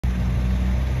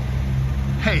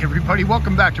Hey everybody,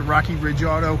 welcome back to Rocky Ridge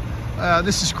Auto.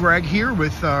 This is Greg here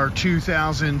with our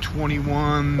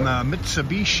 2021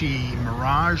 Mitsubishi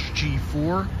Mirage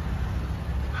G4.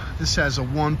 This has a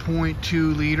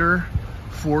 1.2 liter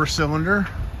 4-cylinder,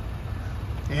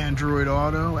 Android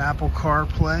Auto, Apple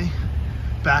CarPlay,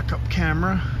 backup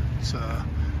camera. It's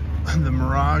the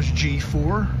Mirage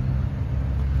G4,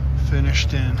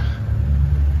 finished in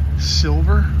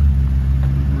silver.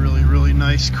 Really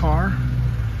nice car.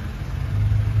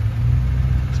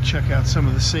 Check out some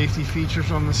of the safety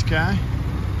features on this guy.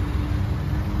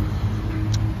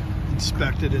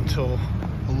 Inspected until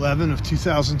 11 of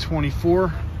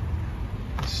 2024.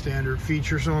 Standard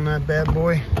features on that bad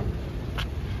boy.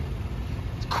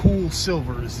 Cool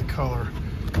silver is the color.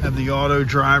 Have the auto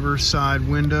driver's side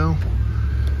window.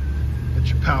 Got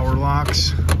your power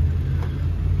locks.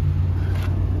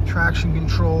 Traction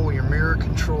control, your mirror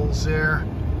controls there.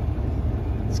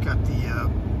 It's got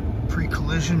the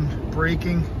pre-collision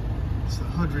braking. It's the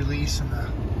hood release and the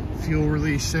fuel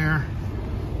release there.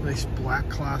 Nice black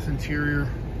cloth interior.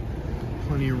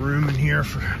 Plenty of room in here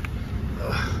for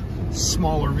a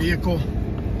smaller vehicle.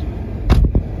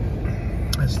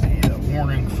 Has the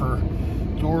warning for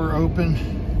door open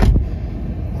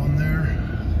on there.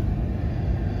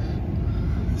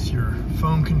 It's your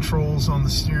phone controls on the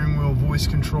steering wheel, voice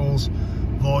controls,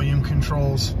 volume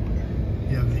controls.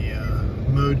 You have the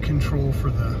mode control for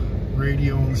the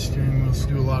radio on the steering wheel, to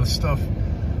do a lot of stuff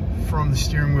from the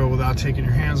steering wheel without taking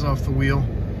your hands off the wheel.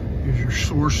 Here's your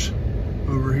source.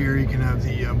 Over here you can have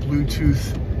the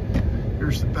Bluetooth.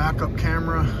 Here's the backup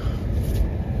camera.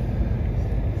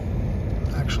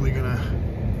 Actually gonna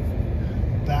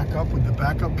back up with the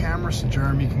backup camera so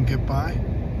Jeremy can get by.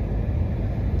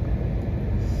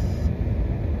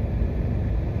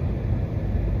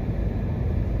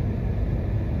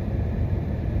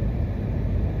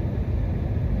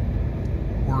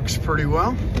 Works pretty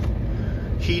well.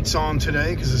 Heat's on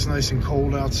today because it's nice and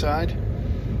cold outside.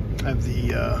 Have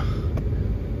the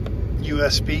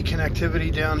USB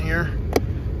connectivity down here.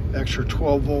 Extra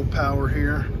 12-volt power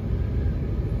here.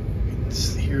 You can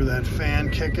hear that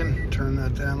fan kicking. Turn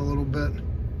that down a little bit.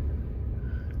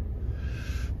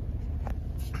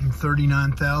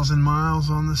 39,000 miles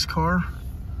on this car.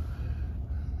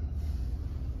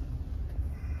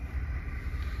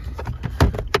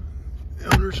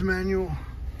 The owner's manual.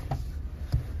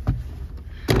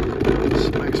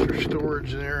 Some extra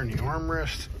storage there in the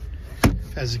armrest.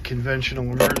 Has a conventional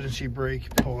emergency brake. You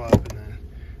pull up and then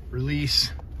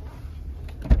release.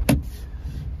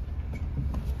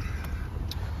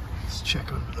 Let's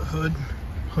check under the hood.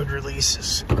 Hood release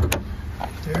is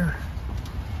there.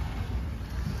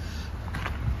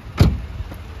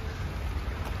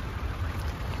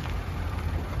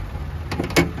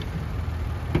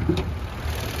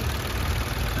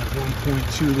 That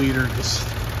 1.2 liter just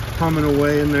humming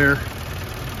away in there.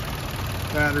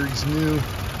 Battery's new.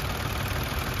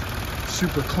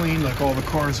 Super clean like all the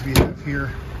cars we have here.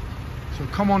 So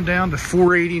come on down to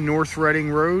 480 North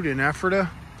Reading Road in Ephrata.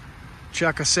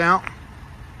 Check us out.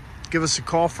 Give us a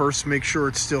call first to make sure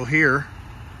it's still here.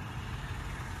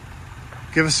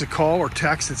 Give us a call or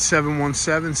text at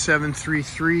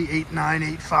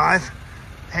 717-733-8985.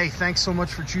 Hey, thanks so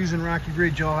much for choosing Rocky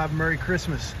Ridge. Y'all have a Merry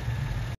Christmas.